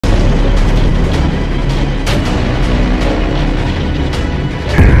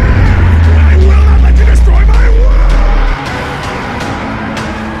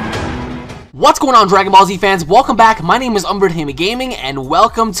What's going on, Dragon Ball Z fans? Welcome back. My name is UnrealEntGaming, and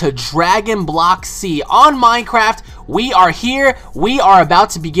welcome to Dragon Block C on Minecraft. We are here. We are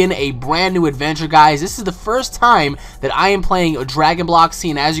about to begin a brand new adventure, guys. This is the first time that I am playing a Dragon Block C,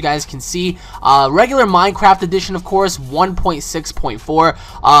 and as you guys can see, regular Minecraft edition, of course,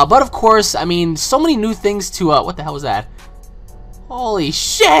 1.6.4. But of course, I mean, so many new things to. What the hell was that? Holy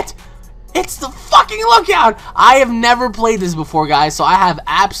shit! It's the fucking lookout! I have never played this before, guys, so I have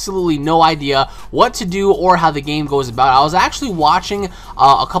absolutely no idea what to do or how the game goes about. I was actually watching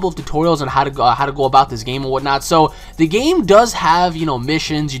a couple of tutorials on how to go about this game and whatnot. So the game does have, you know,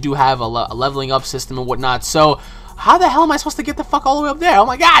 missions. You do have a leveling up system and whatnot. So how the hell am I supposed to get the fuck all the way up there? Oh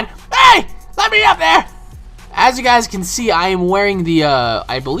my god! Hey! Let me up there! As you guys can see, I am wearing the,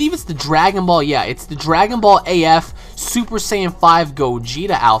 I believe it's the Dragon Ball, yeah, it's the Dragon Ball AF Super Saiyan 5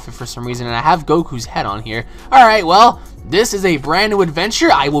 Gogeta outfit for some reason, and I have Goku's head on here. Alright, well, this is a brand new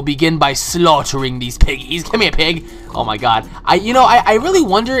adventure. I will begin by slaughtering these piggies. Come here, pig. Oh my god. I really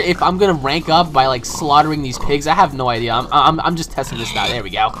wonder if I'm gonna rank up by, like, slaughtering these pigs. I have no idea. I'm just testing this out. There we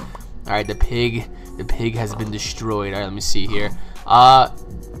go. Alright, the pig has been destroyed. Alright, let me see here.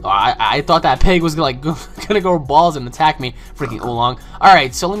 I thought that pig was gonna go balls and attack me freaking oolong.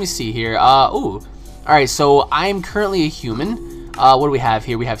 Alright, so let me see here. Alright, so I'm currently a human. What do we have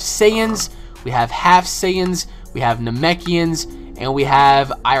here? We have Saiyans, we have half Saiyans, we have Namekians, and we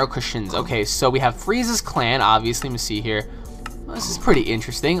have Irokushins. Okay, so we have Frieza's clan, obviously. Let me see here. Well, this is pretty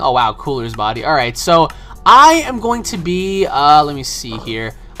interesting. Oh wow, Cooler's body. Alright, so I am going to be, let me see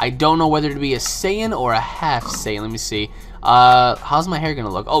here. I don't know whether to be a Saiyan or a half Saiyan. Let me see. How's my hair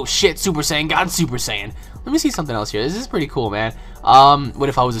gonna look? Oh shit, Super Saiyan God, Super Saiyan. Let me see something else here. This is pretty cool, man. What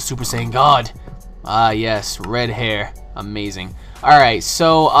if I was a Super Saiyan God? Yes, red hair. Amazing. Alright,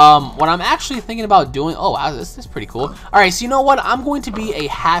 so, what I'm actually thinking about doing... Oh, wow, this is pretty cool. Alright, so you know what? I'm going to be a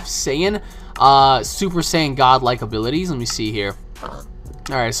half Saiyan, Super Saiyan God-like abilities. Let me see here.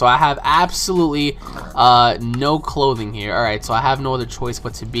 Alright, so I have absolutely, no clothing here. Alright, so I have no other choice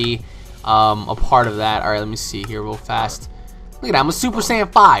but to be, a part of that. Alright, let me see here real fast. Look at that, I'm a Super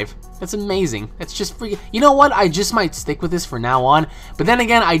Saiyan 5. That's amazing. That's just freaking... You know what? I just might stick with this for now on. But then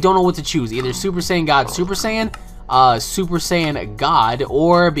again, I don't know what to choose. Either Super Saiyan God, Super Saiyan, Super Saiyan God,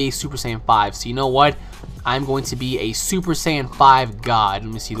 or be Super Saiyan 5. So you know what? I'm going to be a Super Saiyan 5 God.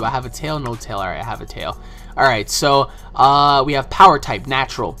 Let me see. Do I have a tail? No tail. Alright, I have a tail. Alright, so we have Power Type,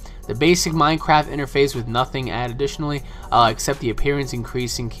 Natural. The basic Minecraft interface with nothing added additionally, except the appearance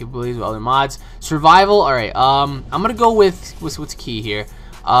increasing capabilities of other mods. Survival, alright, I'm gonna go with what's key here.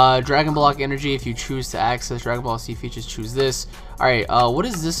 Dragon Block Energy, if you choose to access Dragon Ball C features, choose this. Alright, what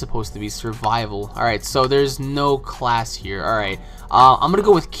is this supposed to be? Survival. Alright, so there's no class here. Alright, I'm gonna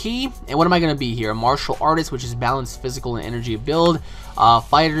go with key, and what am I gonna be here? A martial artist, which is balanced physical and energy build.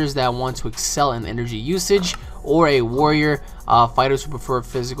 Fighters that want to excel in energy usage, or a warrior, fighters who prefer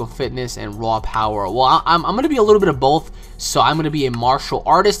physical fitness and raw power. Well, I'm gonna be a little bit of both, so I'm gonna be a martial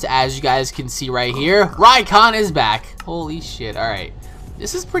artist, as you guys can see right here. Raikon is back. Holy shit! All right,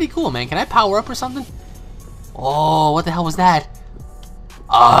 this is pretty cool, man. Can I power up or something? Oh, what the hell was that?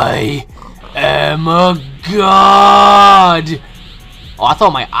 I am a god. Oh, I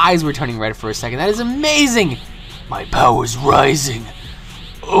thought my eyes were turning red for a second. That is amazing. My power's rising,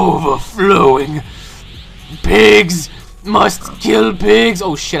 overflowing. Pigs must kill pigs.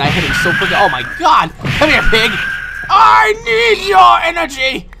 Oh shit, I hit him so quick. Oh my god. Come here, pig. I need your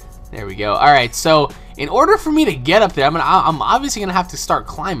energy. There we go. Alright, so in order for me to get up there, I'm obviously gonna have to start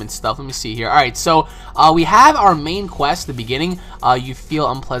climbing stuff. Let me see here. Alright, so we have our main quest, the beginning. You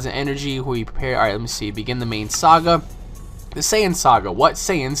feel unpleasant energy where you prepare. Alright, let me see. Begin the main saga. The Saiyan Saga. What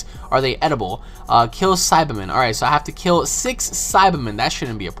Saiyans are they edible? Kill Cybermen. Alright, so I have to kill 6 Cybermen. That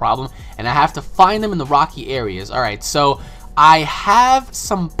shouldn't be a problem. And I have to find them in the rocky areas. Alright, so I have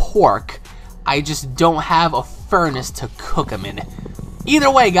some pork. I just don't have a furnace to cook them in. Either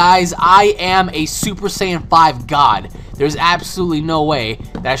way, guys, I am a Super Saiyan 5 God. There's absolutely no way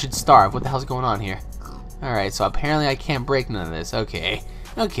that I should starve. What the hell's going on here? Alright, so apparently I can't break none of this. Okay.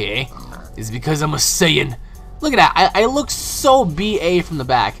 Okay. It's because I'm a Saiyan. Look at that. I look so BA from the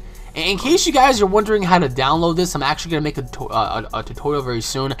back. And in case you guys are wondering how to download this, I'm actually going to make a tutorial very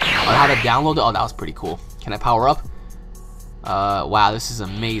soon on how to download it. Oh, that was pretty cool. Can I power up? Wow, this is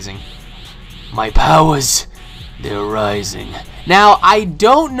amazing. My powers, they're rising. Now, I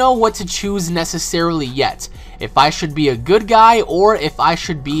don't know what to choose necessarily yet. if I should be a good guy or if I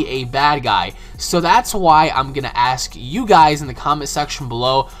should be a bad guy. So that's why I'm gonna ask you guys in the comment section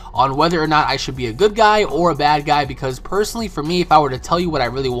below on whether or not I should be a good guy or a bad guy, because personally for me, if I were to tell you what I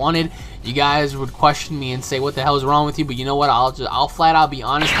really wanted, you guys would question me and say what the hell is wrong with you. But you know what, I'll flat out be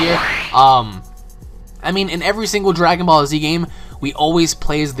honest here. I mean, in every single Dragon Ball Z game, we always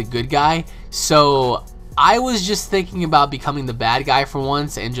play as the good guy. So I was just thinking about becoming the bad guy for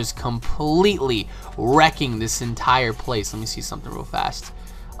once and just completely wrecking this entire place. Let me see something real fast.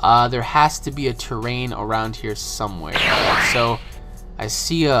 There has to be a terrain around here somewhere. Alright, so I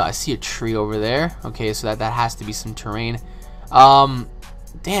see a tree over there. Okay, so that has to be some terrain.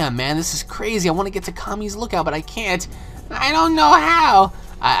 Damn, man, this is crazy. I want to get to Kami's Lookout, but I can't. I don't know how.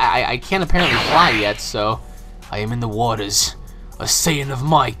 I can't apparently fly yet, so I am in the waters. A Saiyan of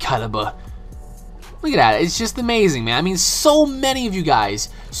my caliber. Look at that. It's just amazing, man. I mean, so many of you guys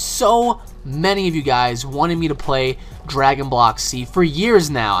wanted me to play Dragon Block C for years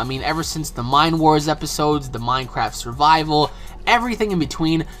now. I mean, ever since the Mine Wars episodes, the Minecraft Survival, everything in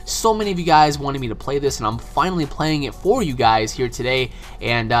between. So many of you guys wanted me to play this, and I'm finally playing it for you guys here today,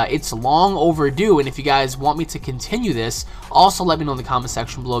 and it's long overdue. And if you guys want me to continue this, also let me know in the comment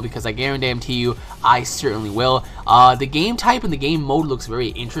section below, because I guarantee you I certainly will. The game type and the game mode looks very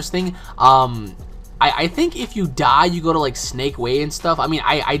interesting. I think if you die, you go to like Snake Way and stuff. I mean,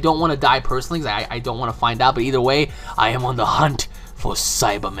 I don't want to die personally, because I don't want to find out, but either way, I am on the hunt for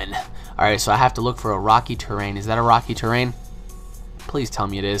Cybermen. Alright, so I have to look for a rocky terrain. Is that a rocky terrain? Please tell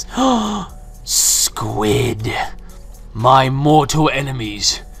me it is. Squid. My mortal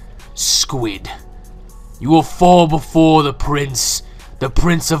enemies. Squid. You will fall before the prince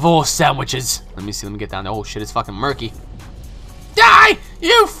of all sandwiches. Let me see, let me get down there. Oh shit, it's fucking murky. Die,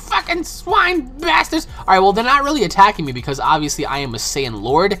 you fucking swine bastards! Alright, well, they're not really attacking me because obviously I am a Saiyan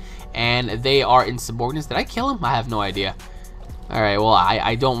Lord and they are insubordinates. Did I kill him? I have no idea. Alright, well,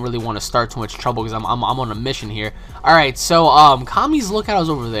 I don't really want to start too much trouble because I'm on a mission here. Alright, so, Kami's Lookout is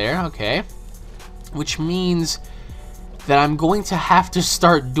over there, okay. Which means that I'm going to have to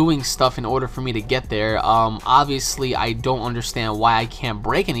start doing stuff in order for me to get there. Obviously, I don't understand why I can't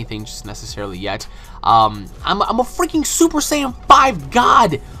break anything just necessarily yet. I'm a freaking Super Saiyan 5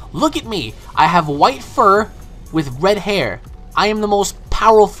 god! Look at me! I have white fur with red hair. I am the most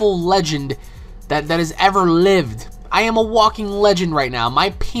powerful legend that has ever lived. I am a walking legend right now.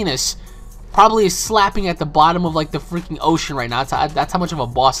 My penis probably is slapping at the bottom of like the freaking ocean right now. That's how much of a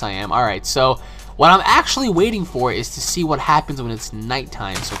boss I am. Alright, so what I'm actually waiting for is to see what happens when it's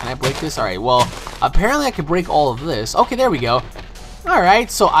nighttime. So can I break this? Alright, well, apparently I can break all of this. Okay, there we go.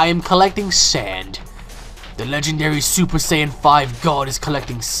 Alright, so I am collecting sand. The legendary Super Saiyan 5 god is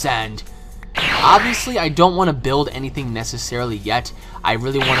collecting sand. Obviously, I don't want to build anything necessarily yet. I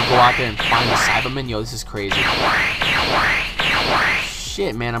really want to go out there and find the Cybermen. Yo, this is crazy.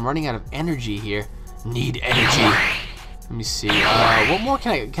 Shit, man, I'm running out of energy here. Need energy. Let me see. What more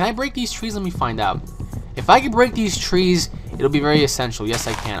can I break these trees? Let me find out. If I can break these trees, it'll be very essential. Yes,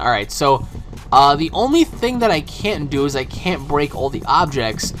 I can. Alright, so the only thing that I can't do is I can't break all the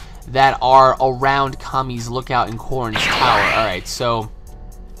objects that are around Kami's Lookout and Corrin's Tower. Alright, so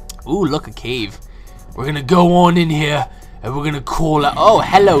ooh, look, a cave. We're gonna go on in here and we're gonna call out. Oh,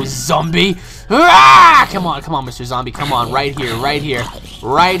 hello, zombie. Ah! Come on, Mr. Zombie. Come on, right here. I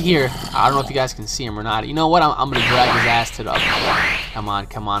don't know if you guys can see him or not. You know what? I'm gonna drag his ass to the Come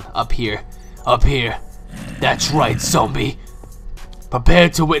on. Up here. That's right, zombie. Prepare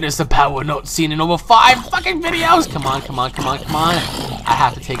to witness the power not seen in over 5 fucking videos. Come on. I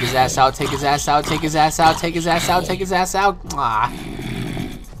have to take his ass out. Ah.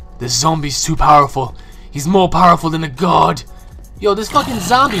 This zombie's too powerful. He's more powerful than a god. Yo, this fucking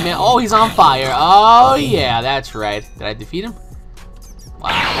zombie, man. Oh, he's on fire. Oh, yeah, that's right. Did I defeat him? Wow,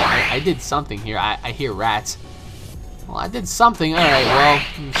 I did something here. I hear rats. Well, I did something. Alright, well,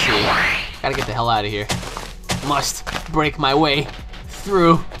 let me see. Gotta get the hell out of here. Must break my way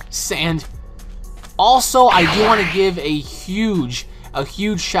through sand. Also, I do want to give a huge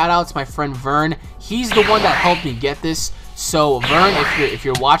shout out to my friend Vern. He's the one that helped me get this. So Vern, if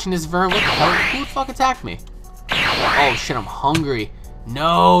you're watching this, Vern, what the hell? Who the fuck attacked me? Oh shit, I'm hungry.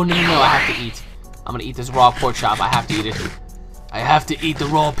 No, I have to eat. I'm gonna eat this raw pork chop. I have to eat it. I have to eat the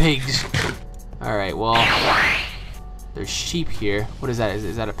raw pigs. Alright, well, there's sheep here. What is that?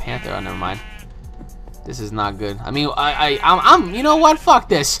 Is that a panther? Oh, never mind. This is not good. I mean, I'm you know what? Fuck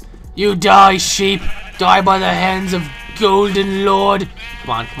this. You die, sheep. Die by the hands of Golden Lord.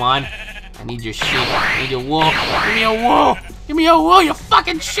 Come on. I need your sheep. I need your wool. Give me your wool. Give me your wool, you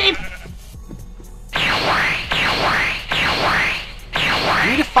fucking sheep. I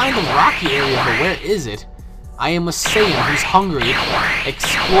need to find the rocky area, but where is it? I am a Saiyan who's hungry,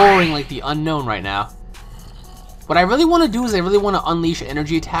 exploring like the unknown right now. What I really want to do is I really want to unleash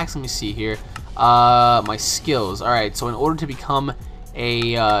energy attacks. Let me see here. My skills. Alright, so in order to become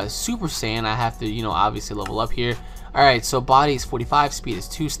a Super Saiyan, I have to, you know, obviously level up here. Alright, so body is 45, speed is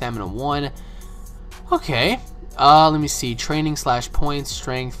 2, stamina 1. Okay. Let me see. Training / points,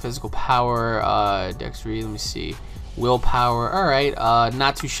 strength, physical power, dexterity, let me see. Willpower. Alright,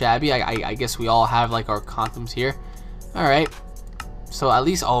 not too shabby. I guess we all have like our quantums here. Alright. So at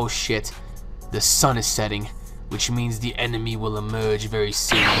least, oh shit. The sun is setting, which means the enemy will emerge very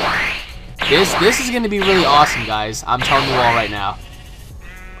soon. This is going to be really awesome, guys. I'm telling you all right now.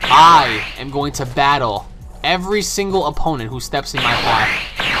 I am going to battle every single opponent who steps in my path.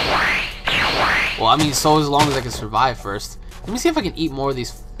 Well, I mean, so as long as I can survive first. Let me see if I can eat more of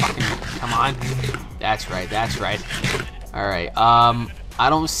these fucking... Come on. That's right, that's right. Alright, I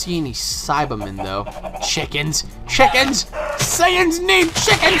don't see any Cybermen, though. Chickens! Chickens! Saiyans need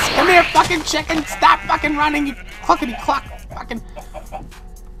chickens! Come here, fucking chickens! Stop fucking running, you cluckety-cluck! Fucking...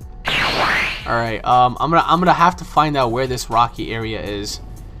 Alright, I'm gonna have to find out where this rocky area is.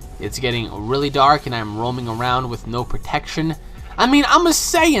 It's getting really dark and I'm roaming around with no protection. I mean, I'm a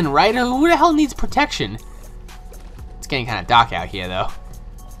Saiyan, right? Who the hell needs protection? It's getting kind of dark out here, though.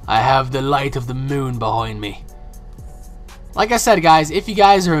 I have the light of the moon behind me. Like I said, guys, if you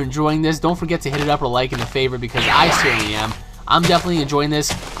guys are enjoying this, don't forget to hit it up or like and a favorite, because I certainly am. I'm definitely enjoying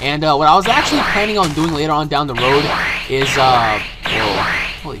this. And what I was actually planning on doing later on down the road is, whoa,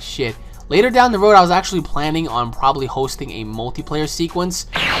 holy shit. Later down the road, I was actually planning on probably hosting a multiplayer sequence.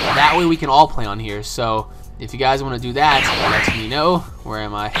 That way we can all play on here. So, if you guys want to do that, let me know. Where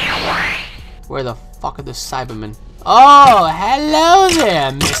am I? Where the fuck are the Cybermen? Oh, hello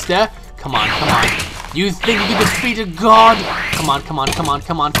there, mister. Come on, come on. You think you can defeat a god? Come on, come on, come on,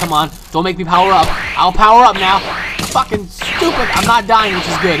 come on, come on. Don't make me power up. I'll power up now. Fucking stupid. I'm not dying, which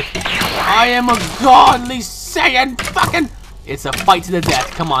is good. I am a godly Saiyan. Fucking... It's a fight to the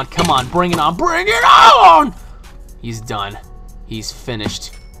death. Come on, come on. Bring it on. Bring it on! He's done. He's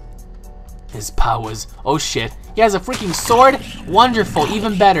finished. His powers. Oh, shit. He has a freaking sword? Wonderful.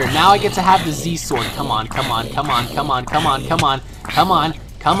 Even better. Now I get to have the Z sword. Come on, come on, come on, come on, come on, come on, come on.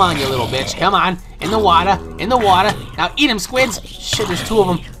 Come on, you little bitch. Come on. In the water. In the water. Now eat him, squids. Shit, there's 2 of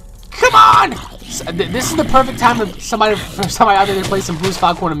them. Come on! This is the perfect time for somebody out there to play some Bruce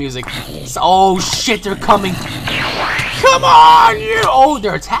Falcone music. Oh, shit, they're coming. Come on, you! Oh,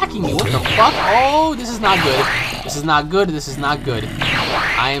 they're attacking me. What the fuck? Oh, this is not good. This is not good. This is not good.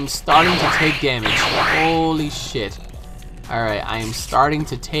 I am starting to take damage. Holy shit. Alright, I am starting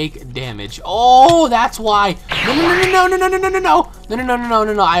to take damage. Oh, that's why. No, no, no, no, no, no, no, no, no, no. No, no, no, no, no,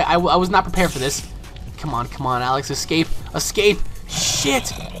 no, no. I was not prepared for this. Come on, Alex. Escape. Escape.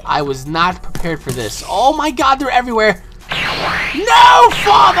 Shit. I was not prepared for this. Oh my god, they're everywhere. No,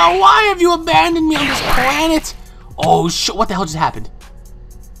 Father! Why have you abandoned me on this planet? Oh, shit. What the hell just happened?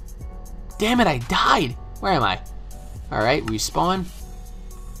 Damn it, I died. Where am I? Alright, respawn.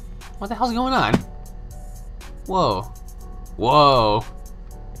 What the hell's going on? Whoa. Whoa.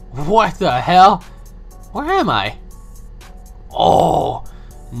 What the hell? Where am I? Oh,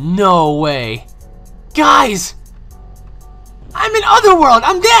 no way. Guys! I'm in Otherworld!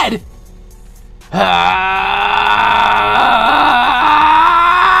 I'm dead! Alright,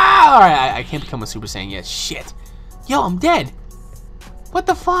 I can't become a Super Saiyan yet. Shit. Yo, I'm dead. What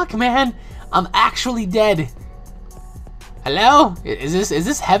the fuck, man? I'm actually dead. Hello? Is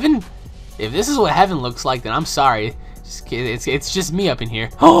this heaven? If this is what heaven looks like, then I'm sorry. It's just me up in here.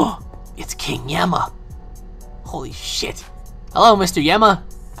 Oh, it's King Yama. Holy shit. Hello, Mr. Yama.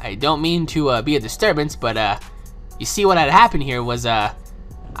 I don't mean to be a disturbance, but you see what had happened here was I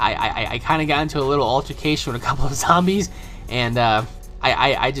kind of got into a little altercation with a couple of zombies, and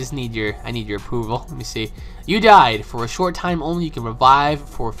I just need your approval. Let me see. You died for a short time only. You can revive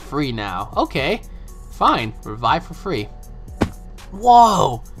for free now. Okay, fine. Revive for free.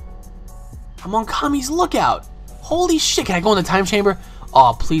 Whoa. I'm on Kami's lookout. Holy shit, can I go in the time chamber?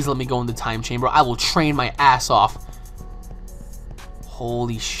 Oh, please let me go in the time chamber. I will train my ass off.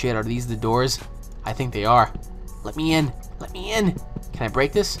 Holy shit, are these the doors? I think they are. Let me in. Let me in. Can I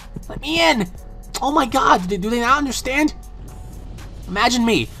break this? Let me in. Oh my god, do they not understand? Imagine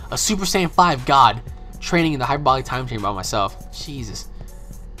me, a Super Saiyan 5 god, training in the hyperbolic time chamber by myself. Jesus.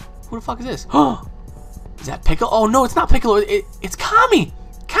 Who the fuck is this? Oh, is that Piccolo? Oh no, it's not Piccolo. It's Kami.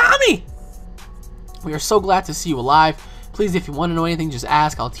 Kami! We are so glad to see you alive. Please, if you want to know anything, just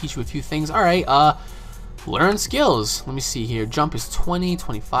ask. I'll teach you a few things. Alright, learn skills. Let me see here. Jump is 20,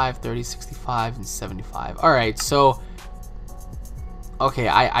 25, 30, 65, and 75. Alright, so... Okay,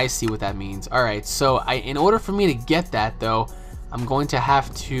 I see what that means. Alright, so in order for me to get that, though, I'm going to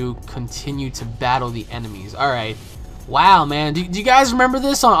have to continue to battle the enemies. Alright. Wow, man. Do you guys remember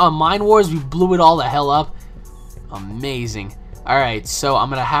this? On Mine Wars, we blew it all the hell up. Amazing. Alright, so I'm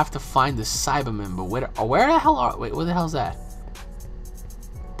going to have to find the Cybermen. But where the hell are... Wait, where the hell is that?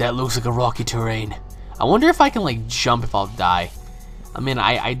 That looks like a rocky terrain. I wonder if I can, like, jump if I'll die. I mean,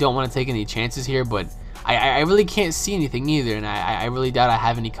 I don't want to take any chances here, but I really can't see anything either, and I really doubt I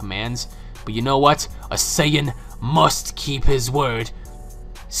have any commands. But you know what? A Saiyan must keep his word.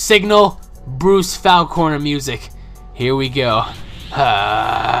 Signal Bruce Falconer music. Here we go.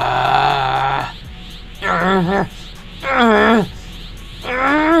 Uh-oh.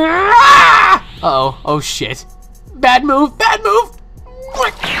 Oh, shit. Bad move. Bad move.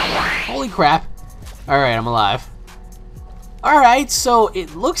 Holy crap. Alright, I'm alive. Alright, so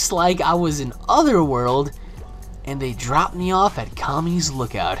it looks like I was in Otherworld, and they dropped me off at Kami's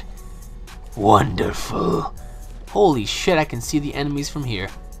Lookout. Wonderful. Holy shit, I can see the enemies from here.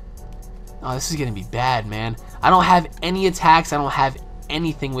 Oh, this is gonna be bad, man. I don't have any attacks. I don't have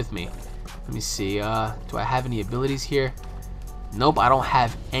anything with me. Let me see. Do I have any abilities here? Nope, I don't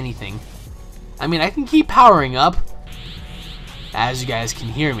have anything. I mean, I can keep powering up, as you guys can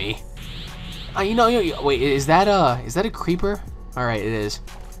hear me. Wait, is that a creeper? Alright, it is.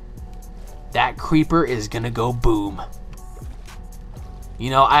 That creeper is gonna go boom.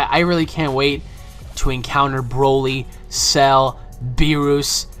 You know, I really can't wait to encounter Broly, Cell,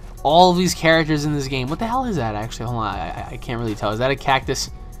 Beerus, all of these characters in this game. What the hell is that, actually? Hold on, I can't really tell. Is that a cactus?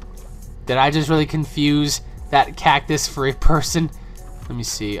 Did I just really confuse that cactus for a person? Let me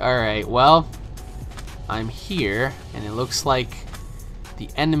see. Alright, well, I'm here, and it looks like the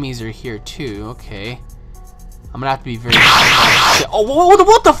enemies are here too. Okay. I'm gonna have to be very... Oh,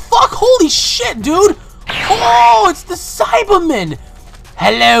 what the fuck? Holy shit, dude! Oh, it's the Cybermen!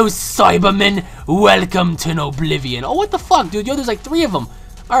 Hello, Cybermen! Welcome to Oblivion. Oh, what the fuck, dude? Yo, there's like 3 of them.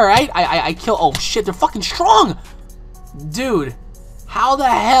 Alright, I kill... Oh, shit, they're fucking strong! Dude, how the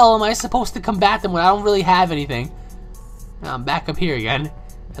hell am I supposed to combat them when I don't really have anything? I'm back up here again.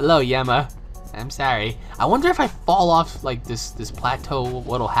 Hello, Yama. I'm sorry. I wonder if I fall off like this plateau,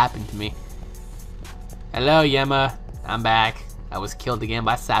 what'll happen to me. Hello, Yama. I'm back. I was killed again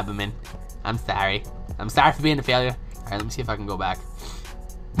by Cybermen. I'm sorry. I'm sorry for being a failure. Alright, let me see if I can go back.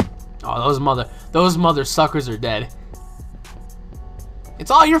 Oh, those mother suckers are dead.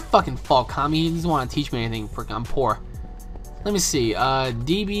 It's all your fucking fault, Kami. You just want to teach me anything. I'm poor. Let me see.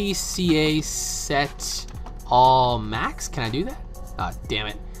 DBCA set all max. Can I do that? Oh, damn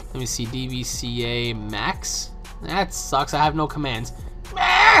it. Let me see, DVCA max. That sucks, I have no commands.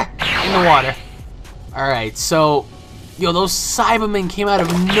 In the water. Alright, so, yo, those Cybermen came out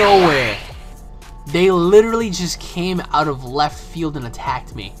of nowhere. They literally just came out of left field and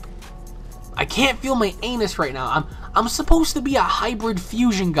attacked me. I can't feel my anus right now. I'm supposed to be a hybrid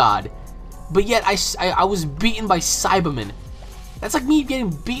fusion god, but yet I was beaten by Cybermen. That's like me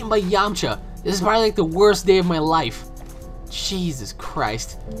getting beaten by Yamcha. This is probably like the worst day of my life. Jesus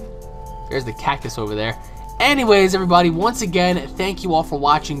Christ. There's the cactus over there. Anyways, everybody, once again, thank you all for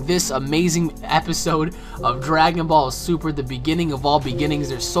watching this amazing episode of Dragon Ball Super, the beginning of all beginnings.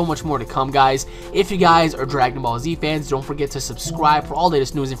 There's so much more to come, guys. If you guys are Dragon Ball Z fans, don't forget to subscribe for all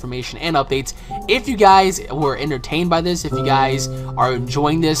latest news, information, and updates. If you guys were entertained by this, if you guys are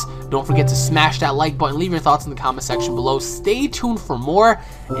enjoying this, don't forget to smash that like button. Leave your thoughts in the comment section below. Stay tuned for more.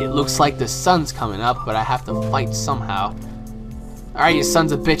 It looks like the sun's coming up, but I have to fight somehow. Alright, you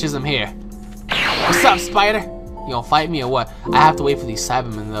sons of bitches, I'm here. What's up, Spider? You gonna fight me or what? I have to wait for these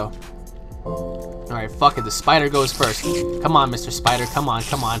Cybermen, though. Alright, fuck it. The Spider goes first. Come on, Mr. Spider. Come on,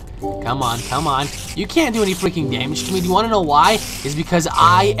 come on. Come on, come on. You can't do any freaking damage to me. Do you want to know why? It's because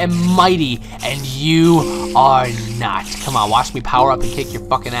I am mighty, and you are not. Come on, watch me power up and kick your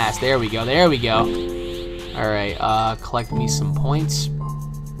fucking ass. There we go. There we go. Alright, collect me some points.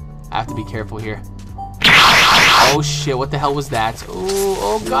 I have to be careful here. Oh, shit. What the hell was that? Ooh,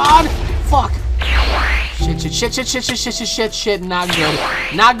 oh, God. Fuck. Shit. Not good.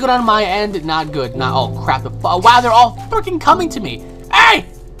 Not good on my end. Not good. Not. Oh, crap. Wow, they're all freaking coming to me. Hey!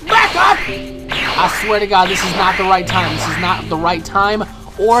 Back up! I swear to God, this is not the right time. This is not the right time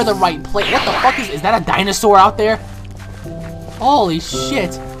or the right place. What the fuck is that a dinosaur out there? Holy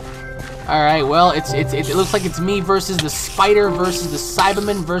shit. Alright, well, it looks like it's me versus the Spider versus the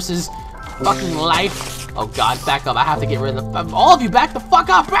Cybermen versus fucking life. Oh God, back up. I have to get rid of all of you. Back the fuck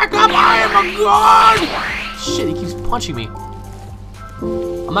up. Back up. I am a god. Shit, he keeps punching me.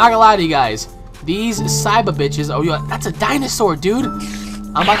 I'm not gonna lie to you guys. These cyber bitches. Oh, yeah, that's a dinosaur, dude.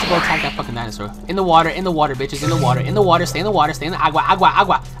 I'm about to go attack that fucking dinosaur. In the water, bitches. In the water, stay in the water, stay in the agua.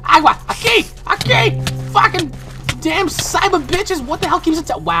 Aquí! Fucking damn cyber bitches. What the hell keeps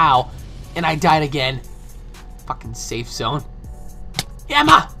it? Wow. And I died again. Fucking safe zone.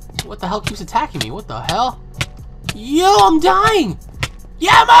 Yama! What the hell keeps attacking me? What the hell? Yo, I'm dying!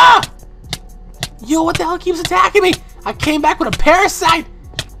 Yama! Yo, what the hell keeps attacking me? I came back with a parasite!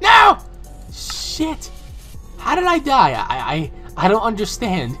 No! Shit. How did I die? I don't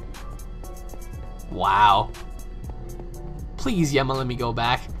understand. Wow. Please, Yama, let me go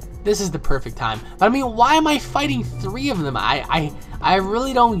back. This is the perfect time. But I mean, why am I fighting 3 of them? I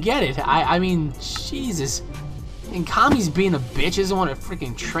really don't get it. I mean, Jesus. And Kami's being a bitch, doesn't want to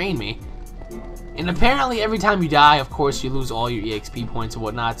freaking train me. And apparently every time you die, of course, you lose all your EXP points and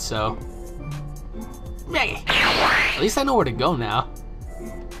whatnot, so... At least I know where to go now.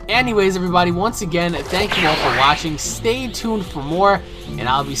 Anyways, everybody, once again, thank you all for watching. Stay tuned for more, and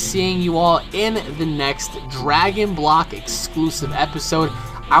I'll be seeing you all in the next Dragon Block exclusive episode.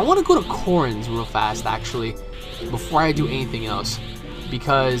 I want to go to Corrin's real fast, actually, before I do anything else,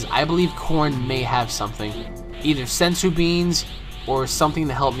 because I believe Corrin may have something. Either sensu beans or something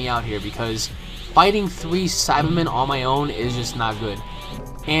to help me out here, because fighting 3 Cybermen on my own is just not good.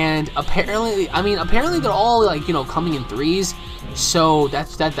 And apparently, apparently they're all, like, you know, coming in 3s, so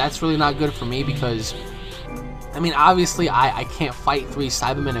that's really not good for me, because I mean, obviously I can't fight 3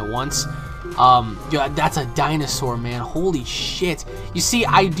 Cybermen at once. Yeah, that's a dinosaur, man. Holy shit. You see,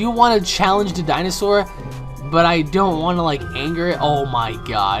 I do want to challenge the dinosaur, but I don't want to, like, anger it. Oh my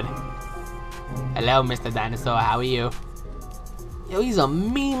god. Hello, Mr. Dinosaur, how are you? Yo, he's a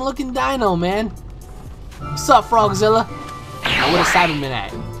mean-looking dino, man. What's up, Frogzilla? Now, where the Cybermen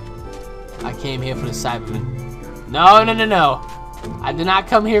at? I came here for the Cybermen. No. I did not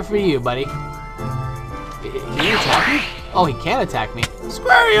come here for you, buddy. Can he attack me? Oh, he can attack me.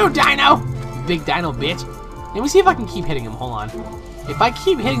 Screw you, dino! You big dino bitch. Let me see if I can keep hitting him. Hold on. If I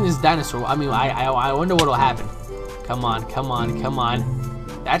keep hitting this dinosaur, I mean, I wonder what will happen. Come on.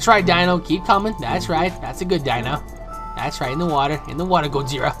 That's right, dino. Keep coming. That's right. That's a good dino. That's right. In the water,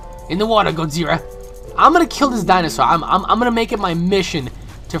 Godzilla. In the water, Godzilla. I'm gonna kill this dinosaur. I'm gonna make it my mission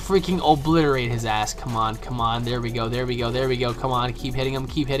to freaking obliterate his ass. Come on. There we go. Come on. Keep hitting him.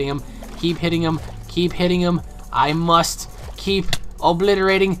 I must keep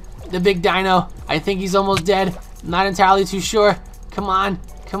obliterating the big dino. I think he's almost dead. Not entirely too sure. Come on.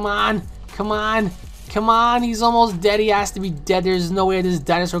 He's almost dead. He has to be dead. There's no way this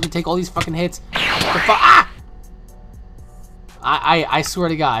dinosaur can take all these fucking hits. What the fuck? Ah! I swear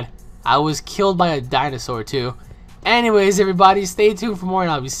to God, I was killed by a dinosaur too. Anyways, everybody, stay tuned for more,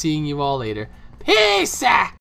 and I'll be seeing you all later. Peace!